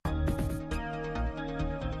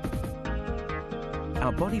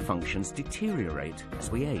Our body functions deteriorate as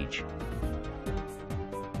we age.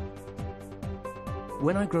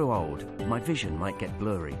 When I grow old, my vision might get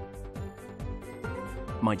blurry.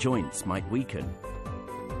 My joints might weaken.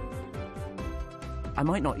 I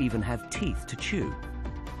might not even have teeth to chew.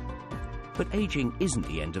 But aging isn't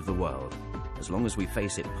the end of the world. As long as we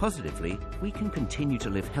face it positively, we can continue to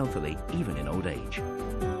live healthily even in old age.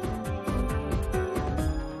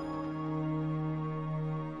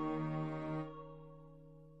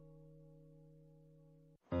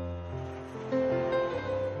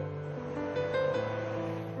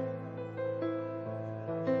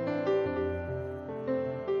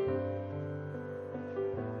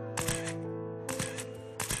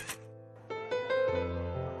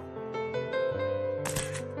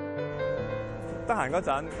得閒嗰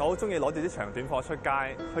陣，我好中意攞住啲長短貨出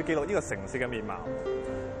街，去記錄呢個城市嘅面貌。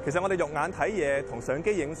其實我哋肉眼睇嘢同相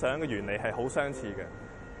機影相嘅原理係好相似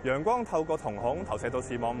嘅。陽光透過瞳孔投射到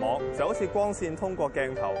視網膜，就好似光線通過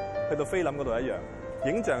鏡頭去到菲林嗰度一樣，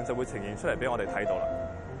影像就會呈現出嚟俾我哋睇到啦。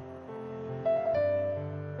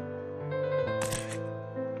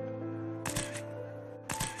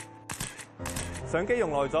相機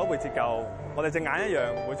用耐咗會折舊，我哋隻眼一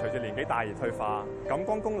樣會隨住年紀大而退化，感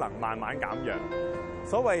光功能慢慢減弱。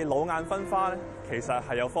所謂老眼昏花咧，其實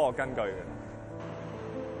係有科學根據嘅。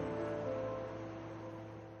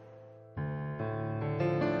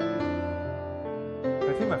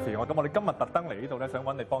Timothy，我哋今日特登嚟呢度咧，想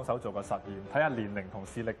揾你幫手做個實驗，睇下年齡同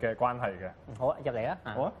視力嘅關係嘅。好啊，入嚟啊！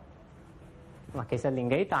好啊。嗱，其實年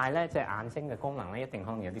紀大咧，即係眼睛嘅功能咧，一定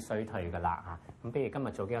可能有啲衰退㗎啦嚇。咁，不如今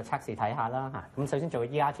日做幾個測試睇下啦嚇。咁首先做個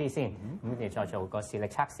ERG 先，咁跟住再做個視力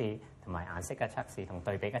測試，同埋顏色嘅測試同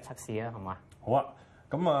對比嘅測試啊，好嘛？好啊。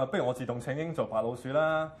咁啊，不如我自動請纓做白老鼠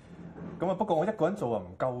啦。咁啊，不過我一個人做啊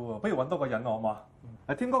唔夠喎，不如揾多個人我好嘛？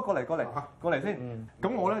添哥過嚟先。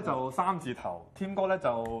咁我咧就3字頭，添哥咧就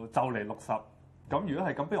嚟60。咁如果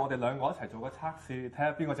係咁，不如我哋兩個一齊做個測試，睇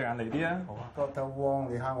下邊個隻眼利啲啊？好啊。得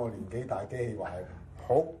汪，你蝦我年紀大，機器壞，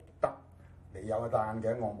好得。你有戴眼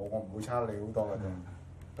鏡，我冇，我唔會差你好多嘅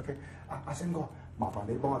啫。OK，阿星哥，麻煩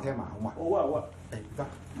你幫我聽埋好嘛？好啊，好啊。得。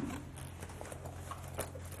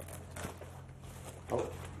好。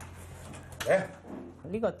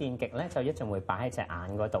呢個電極咧就一定會擺喺隻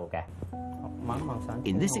眼嗰度嘅。望一望上。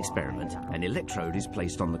In this experiment, an electrode is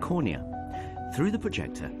placed on the cornea. Through the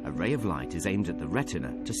projector, a ray of light is aimed at the retina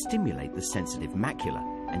to stimulate the sensitive macula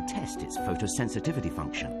and test its photosensitivity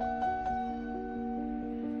function.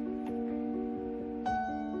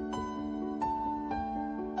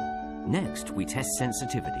 Next, we test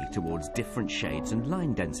sensitivity towards different shades and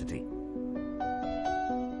line density.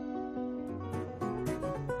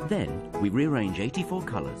 Then, we rearrange 84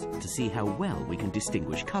 colors to see how well we can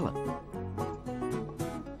distinguish color.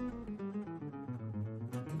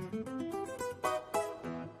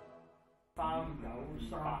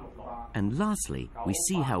 And lastly, we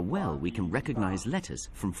see how well we can recognize letters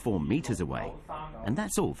from 4 meters away. And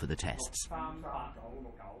that's all for the tests.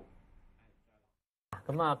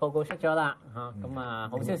 咁啊，報告出咗啦嚇，咁啊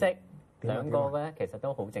好消息，兩個嘅咧其實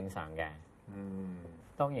都好正常嘅。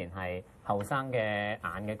當然係後生嘅眼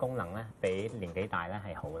嘅功能咧，比年紀大咧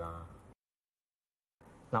係好啦。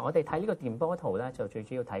嗱，我哋睇呢個電波圖咧，就最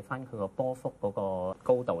主要睇翻佢個波幅嗰個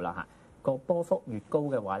高度啦嚇。個波幅越高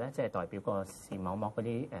嘅話咧，即係代表個視網膜嗰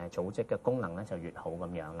啲組織嘅功能咧就越好咁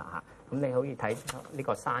樣啦嚇。咁你可以睇呢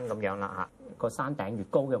個山咁樣啦嚇，個山頂越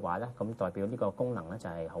高嘅話咧，咁代表呢個功能咧就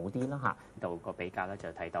係好啲啦嚇。到個比較咧就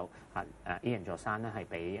睇到Ian 座山咧係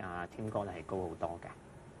比添哥咧係高好多嘅。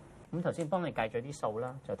咁頭先幫你計咗啲數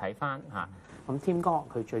啦，就睇翻嚇。咁添哥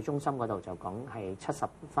佢最中心嗰度就講係70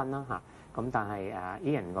分啦嚇。咁但係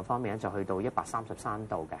Ian 嗰方面咧就去到133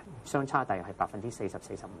度嘅，相差大約係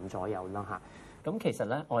40-45%左右啦嚇。咁其實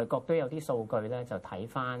咧外國都有啲數據咧，就睇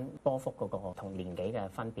翻波幅嗰個同年紀嘅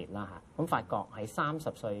分別啦嚇。咁發覺喺30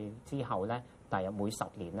歲之後咧，大約每10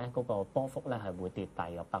年咧嗰個波幅咧係會跌大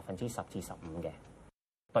約10%-15%嘅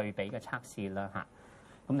對比嘅測試啦嚇。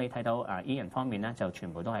咁你睇到Ian 方面咧就全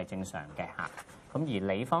部都係正常嘅嚇。咁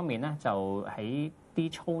而你方面咧就喺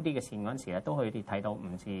啲粗啲嘅線嗰陣時咧，都可以睇到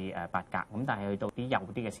5至8格。咁但係去到啲幼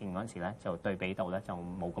啲嘅線嗰陣時咧，就對比度咧就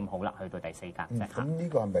冇咁好啦，去到第4格啫。咁呢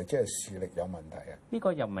個係咪即係視力有問題啊？呢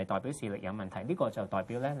個又唔係代表視力有問題，呢個就代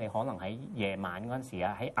表咧你可能喺夜晚嗰陣時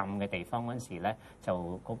啊，喺暗嘅地方嗰陣時咧，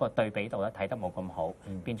就嗰個對比度咧睇得冇咁好，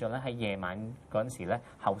變咗咧喺夜晚嗰陣時咧，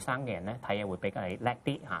後生嘅人咧睇嘢會比較叻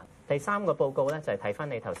啲嚇。第3個報告咧就係睇翻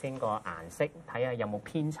你頭先個顏色，睇下有冇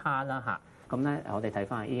偏差啦嚇。咁咧，我哋睇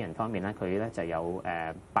翻Ian方面咧，佢咧就有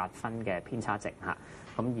8分嘅偏差值嚇。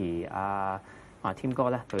咁而添哥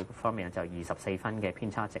咧，佢方面就24分嘅偏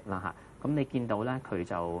差值啦嚇。咁你見到咧，佢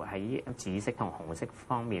就喺紫色同紅色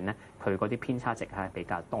方面咧，佢嗰啲偏差值係比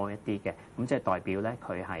較多一啲嘅。咁即係代表咧，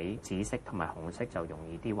佢喺紫色同埋紅色就容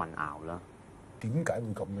易啲混淆啦。點解會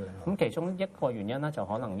咁嘅咧？咁其中一個原因咧，就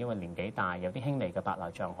可能因為年紀大，有啲輕微嘅白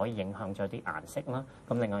內障可以影響咗啲顏色啦。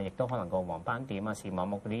咁另外亦都可能個黃斑點啊、視網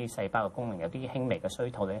膜嗰啲細胞嘅功能有啲輕微嘅衰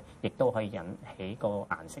退咧，亦都可以引起個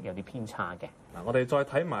顏色有啲偏差嘅。嗱，我哋再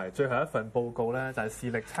睇埋最後一份報告咧，就係視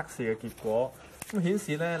力測試嘅結果。咁顯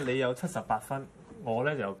示咧，你有78分，我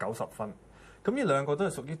咧就有90分。咁呢兩個都係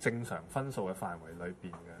屬於正常分數嘅範圍裏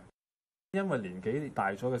邊嘅。因為年紀大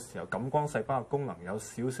咗嘅時候，感光細胞嘅功能有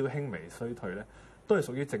少少輕微衰退咧，都係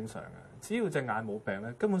屬於正常嘅。只要隻眼冇病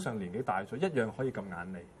咧，根本上年紀大咗一樣可以咁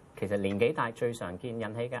眼利。其實年紀大最常見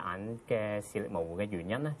引起嘅眼嘅視力模糊嘅原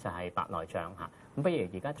因咧，就係白內障嚇。咁不如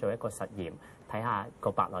而家做一個實驗，睇下個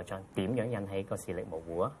白內障點樣引起個視力模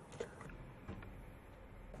糊啊！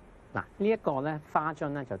嗱，呢一個咧花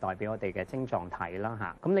樽咧就代表我哋嘅晶狀體啦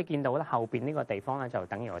嚇。咁你見到咧後邊呢個地方咧就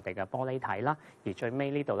等於我哋嘅玻璃體啦，而最尾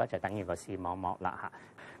呢度咧就等於個視網膜啦嚇。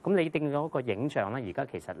咁你定咗個影像咧，而家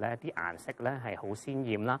其實咧啲顏色咧係好鮮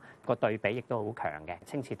豔啦，個對比亦都好強嘅，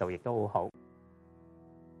清澈度亦都好好。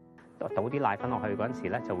倒啲奶粉落去嗰陣時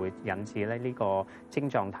咧，就會引致咧呢個晶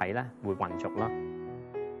狀體咧會混濁啦。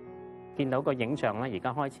見到個影像咧，而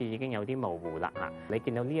家開始已經有啲模糊啦嚇。你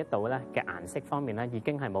見到呢一度咧嘅顏色方面咧，已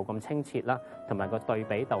經係冇咁清澈啦，同埋個對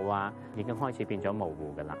比度啊，已經開始變咗模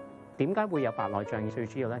糊㗎啦。點解會有白內障？最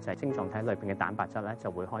主要咧就係晶狀體裏邊嘅蛋白質咧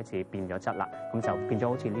就會開始變咗質啦，咁就變咗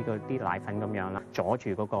好似呢個啲奶粉咁樣啦，阻住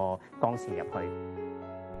嗰個光線入去。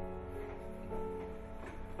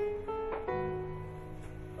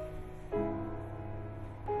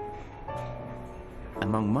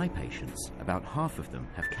Among my patients, about half of them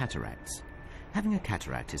have cataracts. Having a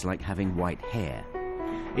cataract is like having white hair.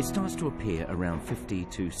 It starts to appear around 50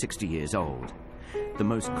 to 60 years old. The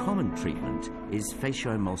most common treatment is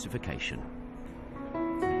facial-emulsification.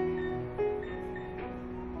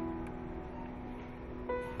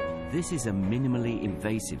 This is a minimally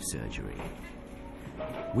invasive surgery.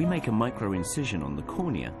 We make a micro-incision on the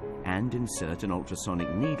cornea and insert an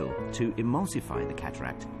ultrasonic needle to emulsify the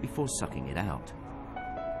cataract before sucking it out.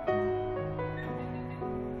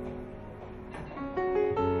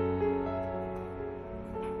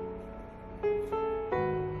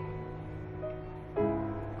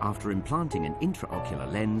 After implanting an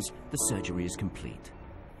intraocular lens, the surgery is complete.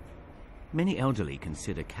 Many elderly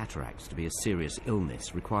consider cataracts to be a serious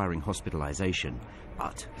illness requiring hospitalization,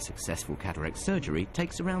 but a successful cataract surgery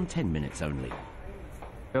takes around 10 minutes only.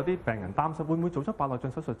 有啲病人擔心會唔會做咗白內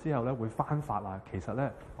障手術之後咧會翻發啊？其實咧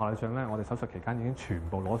白內障咧，我哋手術期間已經全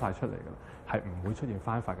部攞晒出嚟㗎啦，係唔會出現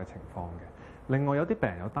翻發嘅情況嘅。另外有啲病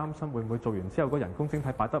人有擔心會唔會做完之後個人工晶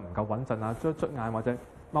體擺得唔夠穩陣啊，捽眼或者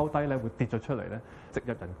踎低咧會跌咗出嚟咧。植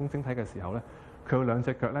入人工晶體嘅時候咧，佢有兩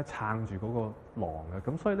隻腳咧撐住嗰個囊嘅，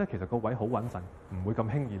咁所以咧其實個位好穩陣，唔會咁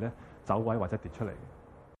輕易咧走位或者跌出嚟。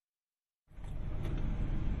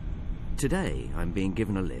Today, I'm being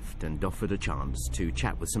given a lift and offered a chance to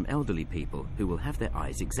chat with some elderly people who will have their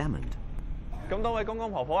eyes examined. 咁多位公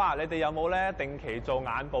公婆婆啊，你哋有冇咧定期做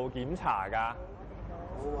眼部檢查㗎？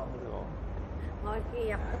我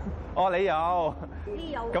知啊。哦，你有。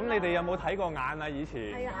有。咁你哋有冇睇過眼啊？以前。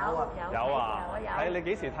係啊。有啊。係你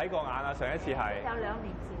幾時睇過眼啊？上一次係。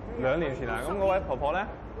有2年前。2年前啊？咁嗰位婆婆咧？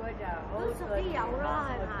都屬於有啦，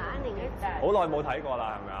係咪？1年幾次。好耐冇睇過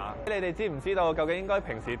啦，係咪啊？你哋知唔知道究竟應該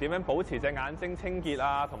平時點樣保持隻眼睛清潔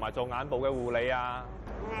啊，同埋做眼部嘅護理啊？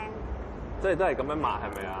即係都係咁樣抹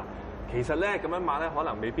係咪啊？其實咧咁樣抹咧，可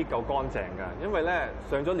能未必夠乾淨㗎，因為咧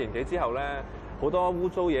上咗年紀之後咧，好多污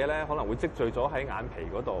糟嘢咧可能會積聚咗喺眼皮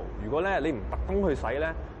嗰度。如果咧你唔特登去洗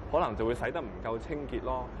咧，可能就會洗得唔夠清潔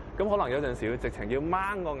咯。咁可能有陣時要直情要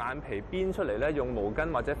掹個眼皮邊出嚟咧，用毛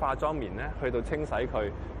巾或者化妝棉咧去到清洗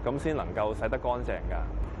佢，咁先能夠洗得乾淨㗎。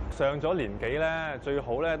上咗年紀咧，最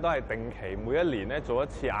好咧都係定期每一年咧做一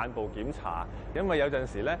次眼部檢查，因為有陣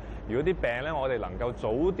時咧，如果啲病咧我哋能夠早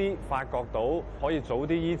啲發覺到，可以早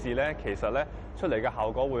啲醫治咧，其實咧出嚟嘅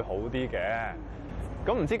效果會好啲嘅。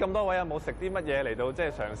咁唔知咁多位有冇食啲乜嘢嚟到即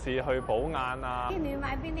係嘗試去補眼啊？邊年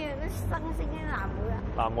買邊啲嗰啲新鮮嘅藍莓啊？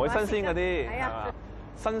藍莓新鮮嗰啲係啊。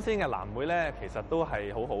新鮮嘅藍莓咧，其實都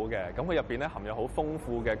係好好嘅。咁佢入邊咧含有好豐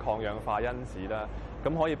富嘅抗氧化因子啦，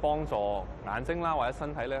咁可以幫助眼睛啦或者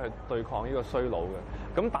身體咧去對抗呢個衰老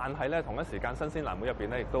嘅。咁但係咧同一時間，新鮮藍莓入邊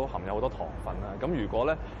咧亦都含有好多糖分啦。咁如果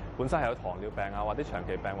咧本身係有糖尿病啊或者長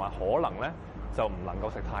期病患，可能咧就唔能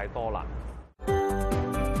夠食太多啦。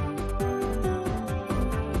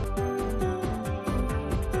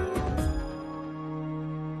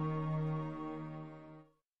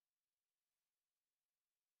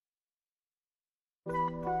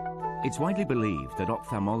It's widely believed that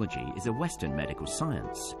ophthalmology is a Western medical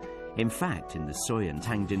science. In fact, in the Sui and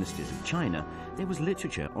Tang dynasties of China, there was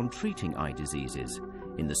literature on treating eye diseases.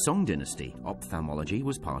 In the Song dynasty, ophthalmology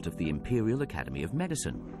was part of the Imperial Academy of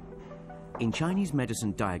Medicine. In Chinese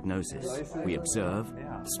medicine diagnosis, we observe,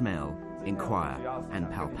 smell, inquire,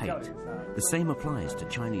 and palpate. The same applies to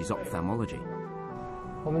Chinese ophthalmology.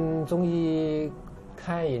 我们中医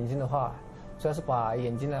看眼睛的话，主要是把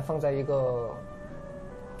眼睛呢放在一个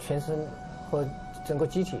全身和整个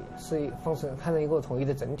机体是放成看成一个统一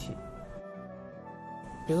的整体。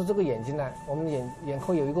比如说这个眼睛呢，我们眼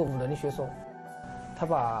科有一个五轮学说，它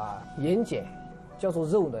把眼睑叫做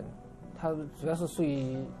肉轮，它主要是属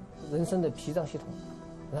于人身的脾脏系统，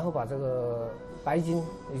然后把这个白筋，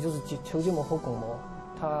也就是球筋膜和巩膜，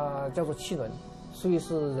它叫做气轮，属于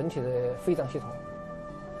是人体的肺脏系统。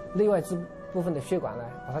内外之部分的血管呢，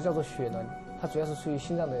把它叫做血轮，它主要是属于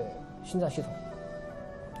心脏的心脏系统。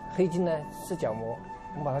黑筋呢是角膜，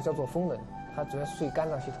我们把它叫做风轮，它主要是属于肝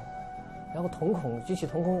脏系统。然后瞳孔及其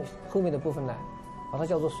瞳孔后面的部分呢，把它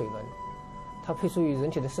叫做水轮，它配属于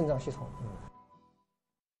人体的肾脏系统。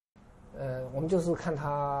我们就是看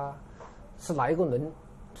它是哪一个轮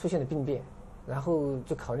出现的病变，然后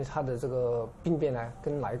就考虑它的这个病变呢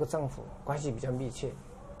跟哪一个脏腑关系比较密切，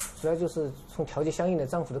主要就是从调节相应的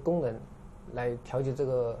脏腑的功能来调节这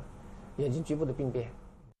个眼睛局部的病变。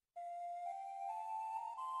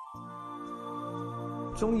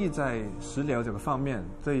中医在食疗这个方面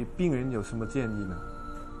对病人有什么建议呢？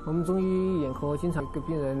我们中医眼科经常给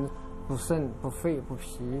病人补肾、补肺、补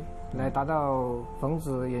脾，来达到防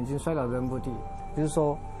止眼睛衰老的目的。比如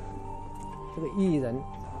说，这个薏仁、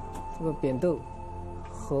这个扁豆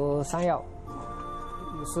和山药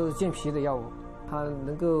是健脾的药物，它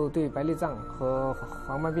能够对白内障和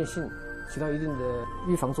黄斑变性起到一定的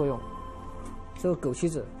预防作用。这个枸杞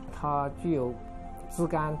子它具有滋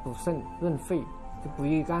肝、补肾、润肺、补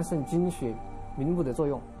益肝肾精血明目的作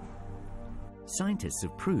用。Scientists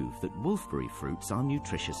have proved that wolfberry fruits are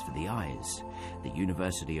nutritious for the eyes. The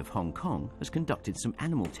University of Hong Kong has conducted some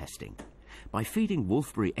animal testing. By feeding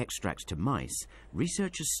wolfberry extracts to mice,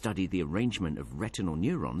 researchers studied the arrangement of retinal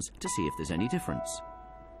neurons to see if there's any difference.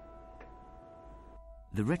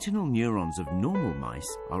 The retinal neurons of normal mice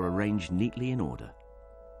are arranged neatly in order.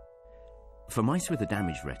 For mice with a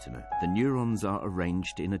damaged retina, the neurons are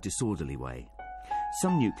arranged in a disorderly way.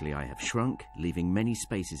 Some nuclei have shrunk, leaving many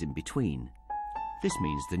spaces in between. This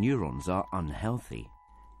means the neurons are unhealthy.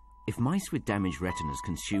 If mice with damaged retinas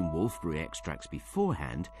consume wolfberry extracts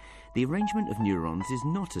beforehand, the arrangement of neurons is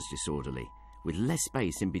not as disorderly, with less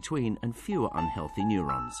space in between and fewer unhealthy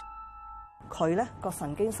neurons. 佢咧個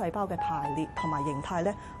神經細胞嘅排列同埋形態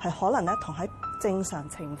咧，係可能咧同喺正常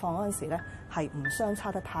情況嗰陣時咧係唔相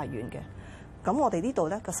差得太遠嘅。咁我哋呢度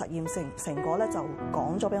咧個實驗成果咧就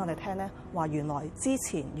講咗俾我哋聽咧，話原來之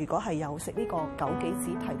前如果係有食呢個枸杞子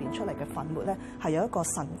提煉出嚟嘅粉末咧，係有一個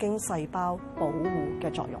神經細胞保護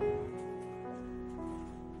嘅作用。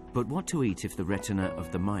But what to eat if the retina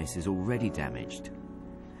of the mice is already damaged?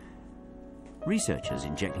 Researchers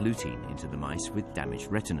inject lutein into the mice with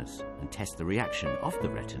damaged retinas and test the reaction of the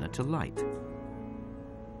retina to light.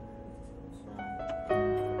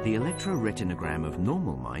 The electroretinogram of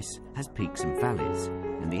normal mice has peaks and valleys,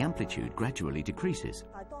 and the amplitude gradually decreases.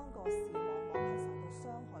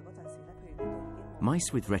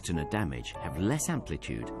 Mice with retina damage have less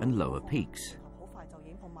amplitude and lower peaks.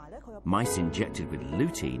 Mice injected with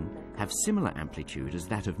lutein have similar amplitude as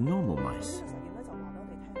that of normal mice.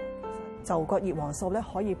 就個葉黃素咧，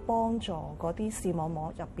可以幫助嗰啲視網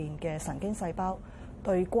膜入邊嘅神經細胞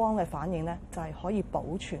對光嘅反應咧，就係可以保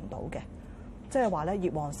存到嘅。即係話咧，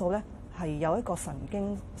葉黃素咧係有一個神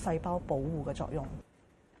經細胞保護嘅作用。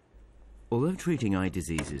Although treating eye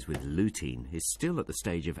diseases with lutein is still at the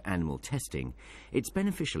stage of animal testing, its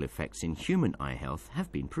beneficial effects in human eye health have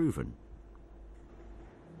been proven.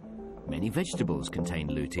 Many vegetables contain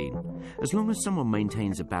lutein. As long as someone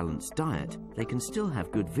maintains a balanced diet, they can still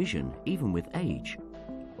have good vision, even with age.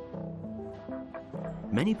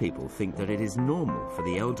 Many people think that it is normal for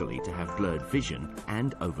the elderly to have blurred vision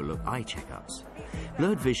and overlook eye checkups.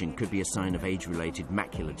 Blurred vision could be a sign of age-related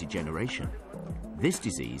macular degeneration. This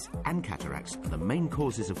disease and cataracts are the main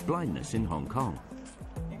causes of blindness in Hong Kong.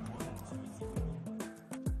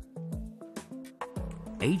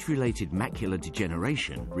 Age-related macular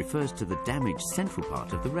degeneration refers to the damaged central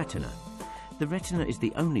part of the retina. The retina is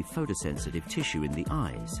the only photosensitive tissue in the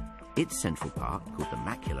eyes. Its central part, called the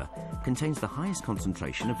macula, contains the highest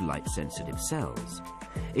concentration of light-sensitive cells.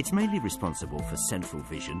 It's mainly responsible for central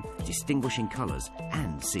vision, distinguishing colours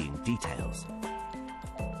and seeing details.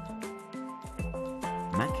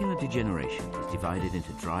 Macular degeneration is divided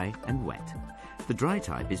into dry and wet. The dry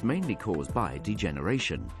type is mainly caused by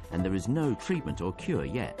degeneration, and there is no treatment or cure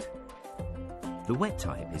yet. The wet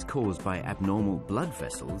type is caused by abnormal blood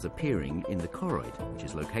vessels appearing in the choroid, which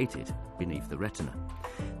is located beneath the retina.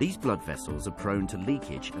 These blood vessels are prone to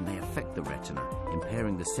leakage and they affect the retina,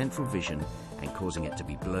 impairing the central vision and causing it to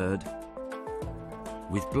be blurred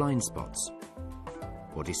with blind spots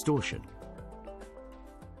or distortion.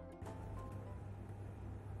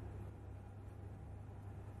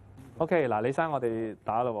 OK， 嗱，李生，我哋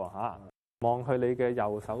打啦喎嚇，望去你嘅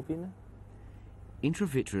右手邊咧。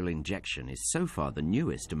Intravitreal injection is so far the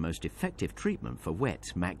newest and most effective treatment for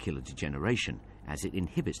wet macular degeneration, as it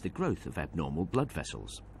inhibits the growth of abnormal blood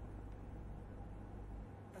vessels.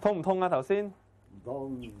 痛唔痛啊？頭先？唔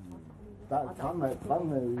痛，但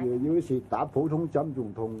係要是打普通針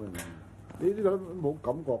仲痛嘅，呢啲都冇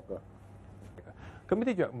感覺㗎。咁呢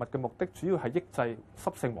啲藥物嘅目的主要係抑制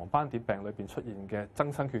濕性黃斑點病裏邊出現嘅增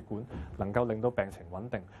生血管，能夠令到病情穩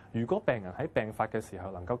定。如果病人喺病發嘅時候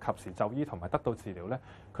能夠及時就醫同埋得到治療咧，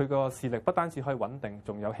佢個視力不單止可以穩定，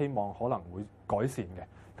仲有希望可能會改善嘅。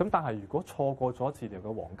咁但係如果錯過咗治療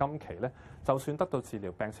嘅黃金期咧，就算得到治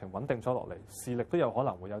療，病情穩定咗落嚟，視力都有可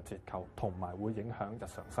能會有折扣，同埋會影響日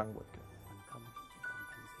常生活嘅。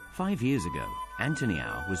5 years ago, Anthony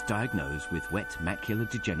Au was diagnosed with wet macular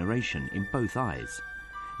degeneration in both eyes.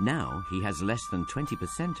 Now he has less than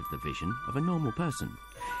 20% of the vision of a normal person.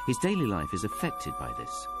 His daily life is affected by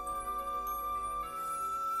this.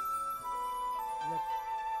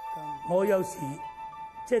 我有時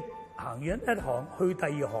即係行完一行去第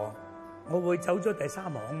二行，我會走咗第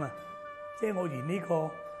三行啊！即係我連呢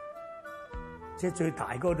個即係最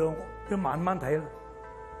大嗰度都慢慢睇啦，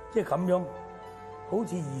即係咁樣。好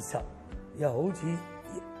似20，又好似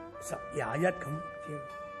21咁，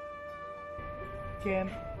驚。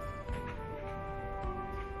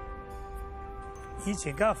以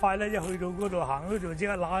前梗係快咧，一去到嗰度行嗰度即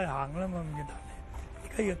刻拉去行啦嘛，唔要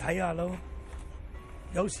而家要睇下咯。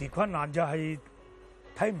有時困難就係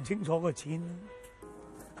睇唔清楚個錢。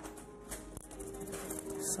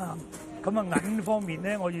3，咁啊銀方面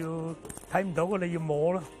咧，我要睇唔到嘅，你要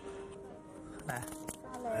摸咯，係咪啊？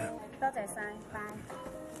多謝晒，拜。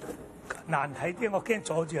難睇啲，我驚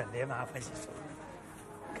阻住人哋啊嘛，費事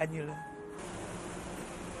緊要啦。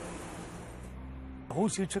好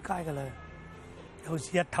少出街㗎啦，有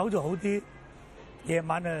時日頭就好啲，夜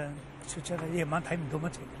晚啊出嚟，夜晚睇唔到乜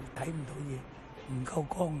情，睇唔到嘢，唔夠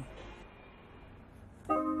光。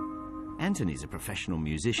Anthony's a professional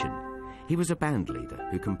musician. He was a band leader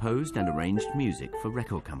who composed and arranged music for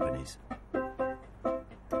record companies.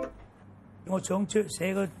 我想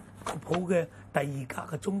寫個譜嘅第2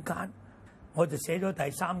格嘅中間，我就寫咗第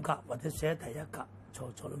3格或者寫第1格，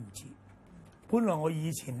錯都唔知。本來我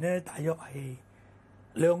以前咧大約係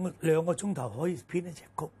兩個鐘頭可以編一隻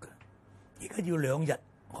曲嘅，而家要2日，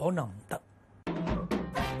可能唔得。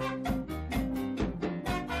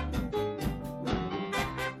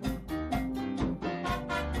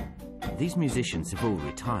These musicians have all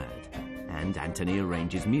retired, and Anthony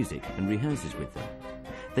arranges music and rehearses with them.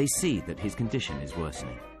 They see that his condition is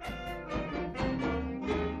worsening.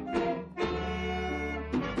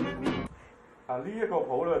 呢一個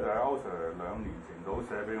譜咧就係歐 Sir 2年前到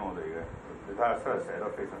寫俾我哋嘅，你睇下真係寫得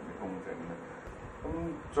非常之工整嘅。咁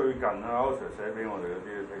最近啊，歐 Sir 寫俾我哋嗰啲，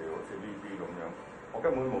譬如好似呢啲咁樣，我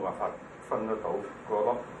根本冇辦法分得到嗰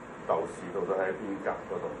粒豆豉到底喺邊格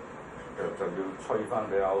嗰度，就要吹翻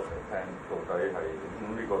俾歐 Sir 聽，到底係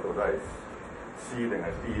呢個到底係 C 定係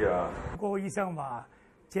D 啊？嗰個醫生話，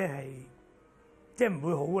即係唔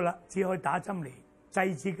會好噶啦，只可以打針嚟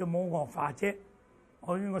制止佢冇惡化啫。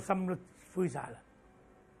我應該心都灰晒啦，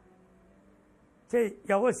即係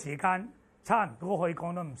有個時間差唔多可以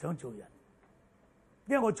講得唔想做人，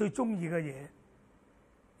因為我最中意嘅嘢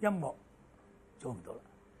音樂做唔到啦。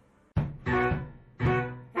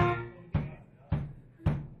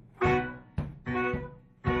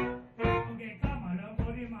加埋兩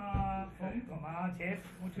個添嘛，鳳同埋阿姐。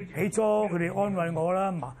起初佢哋安慰我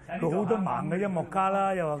啦，佢好多盲嘅音樂家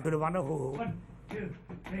啦，又話佢哋玩得好好。1, 2,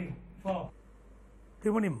 3, 4。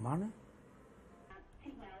點解你唔玩呢？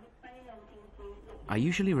 I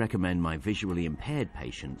usually recommend my visually impaired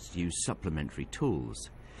patients use supplementary tools.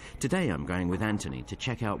 Today I'm going with Anthony to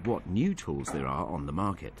check out what new tools there are on the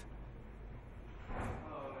market.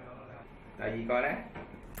 第二個咧，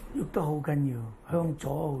喐得好緊要，向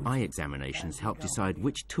左。 Eye examinations help decide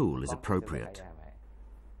which tool is appropriate.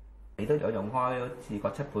 你都有用開試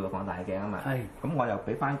過7倍嘅放大鏡啊嘛？係。咁我又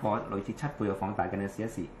俾翻個類似7倍嘅放大鏡你試一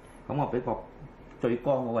試。咁我俾個最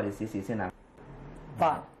光嗰個你試試先啦。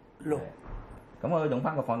8、6、咁我用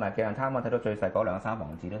翻個放大鏡，睇睇到最細嗰2、3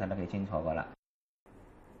行字都睇得幾清楚㗎啦。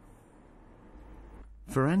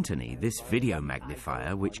For Anthony, this video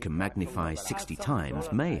magnifier, which can magnify 60 times,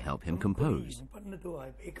 may help him compose. 都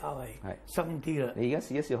係比較係深啲啦。你而家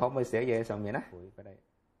試一試，可唔可以寫嘢上面咧？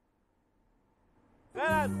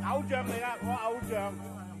偶像嚟啦，我偶像。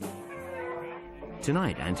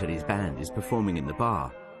Tonight, Anthony's band is performing in the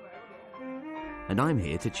bar, and I'm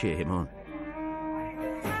here to cheer him on.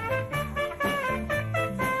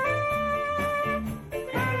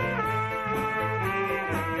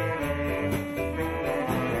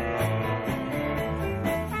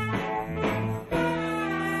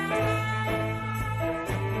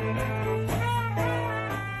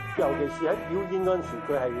 尤其是喺表演嗰陣時，佢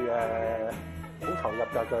係好投入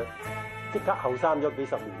㗎，佢即刻後生咗幾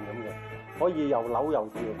10年咁嘅，可以又扭又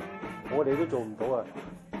跳，我哋都做唔到啊！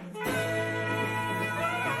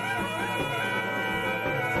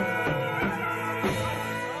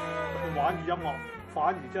玩住音樂，反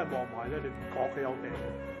而真係望埋咧，你唔覺佢有病，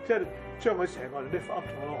即係將佢成個 lift up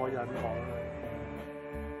咗咯，可以咁講啦。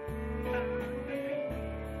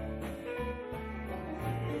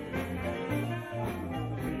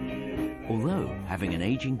Although having an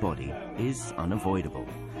aging body is unavoidable,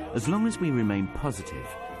 as long as we remain positive,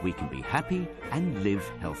 we can be happy and live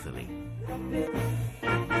healthily.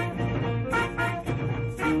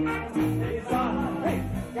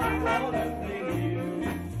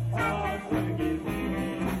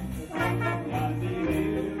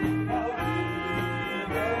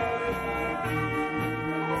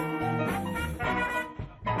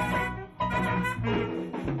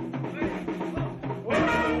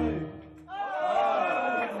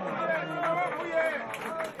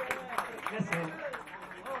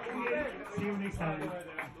 See you next time.